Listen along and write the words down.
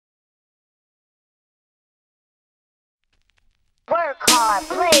Work hard,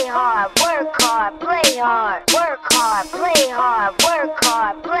 play hard, work hard, play hard, work hard, play hard, work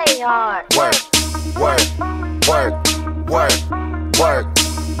hard, play hard. Work, work, work, work, work,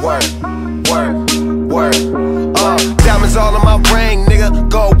 work, work, work. Diamonds all on my ring, nigga.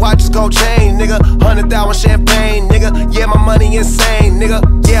 Gold watches, gold chain, nigga. 100,000 champagne, nigga. Yeah, my money insane, nigga.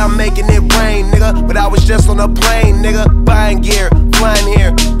 Yeah, I'm making it rain, nigga. But I was just on a plane, nigga. Buying gear, flying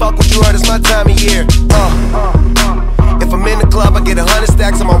here. Fuck what you heard, it's my time of year. If I'm in the club, I get 100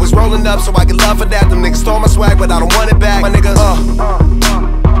 stacks. I'm always rolling up, so I get love for that. Them niggas stole my swag, but I don't want it back. My nigga,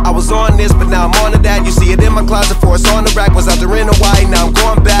 I was on this, but now I'm on to that. You see it in my closet, for it's on the rack. Was out there in Hawaii, now I'm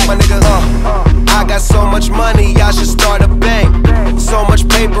going back. My nigga, I got so much money, I should start a bank. So much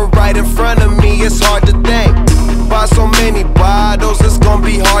paper right in front of me, it's hard to think. Buy so many bottles, it's gonna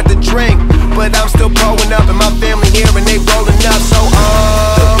be hard to drink. But I'm still growing up, and my family here, and they rolling up. So,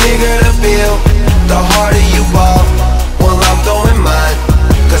 the bigger the bill, the harder you ball. Well, I'm throwing mine,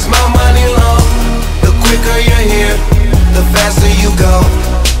 cause my money long. The quicker you're here, the faster you go.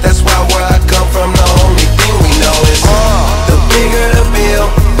 That's why where I come from, the only thing we know is the bigger the bill,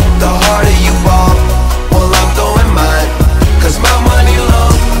 the harder you ball. Well, I'm throwing mine, cause my money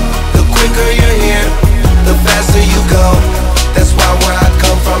long. The quicker you're here, the faster you go. That's why where I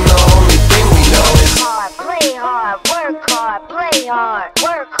come from, the only thing we know is play hard, work hard, play hard,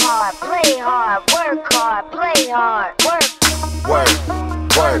 work hard, play hard, work hard, play hard, work, work,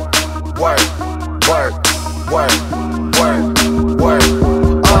 work, work, work, work, work, work.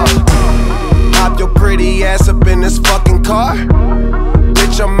 Hop your pretty ass up in this fucking car.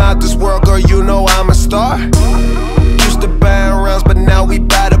 Bitch, I'm out this world, girl, you know I'm a star. Used to buy rounds, but now we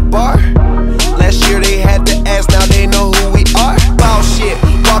buy the bar. Last year they had to ask, now they know who we are. Ball shit,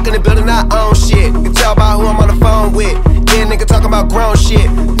 walk in the building, I own shit. You can tell by who I'm on the phone with. Yeah, nigga talking about grown shit.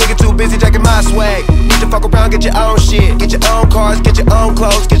 Nigga too busy jacking my swag. Need to fuck around, get your own shit. Get your own cars, get your own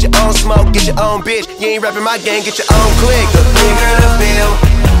clothes, get your own smoke, get your own bitch. You ain't rapping my gang, get your own clique. The bigger the bill,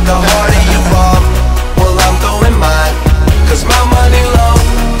 the harder you fall. Well, I'm throwing mine, cause my money long.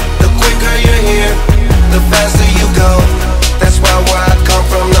 The quicker you're here, the faster you go. That's why where I come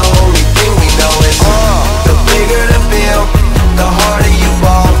from, the only thing we know is the bigger the bill, the harder you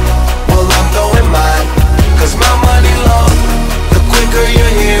ball. Well, I'm throwing mine, cause my money long. The quicker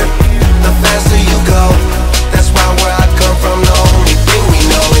you're here, the faster you go. That's why where I come from, the only thing we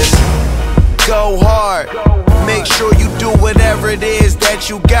know is go hard. Make sure you do whatever it is that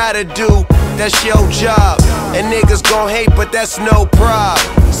you gotta do. That's your job. And niggas gon' hate, but that's no prob.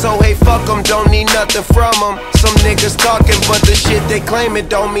 So hey, fuck them, don't need nothing from them. Some niggas talking, but the shit they claim it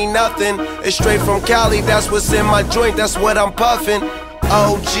don't mean nothing. It's straight from Cali, that's what's in my joint, that's what I'm puffin'.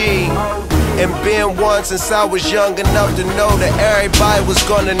 OG, and been one since I was young enough to know that everybody was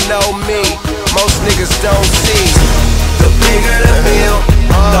gonna know me. Most niggas don't see. The bigger the bill,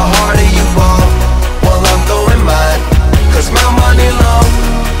 the harder you ball. Well, I'm throwing mine, cause my money long.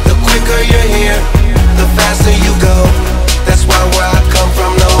 The quicker you're here, the faster you go. That's why where I come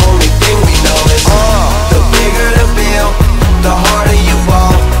from, the only thing we know is the bigger the bill, the harder you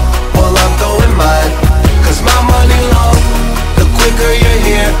ball. Well, I'm throwing mine, cause my money long. The quicker you're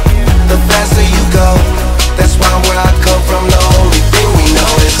here, the faster you go. That's why where I come from, the only thing we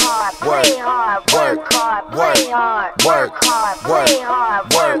know is play hard, work hard, play hard, work hard, play hard,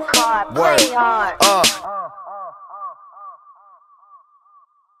 work hard, play hard.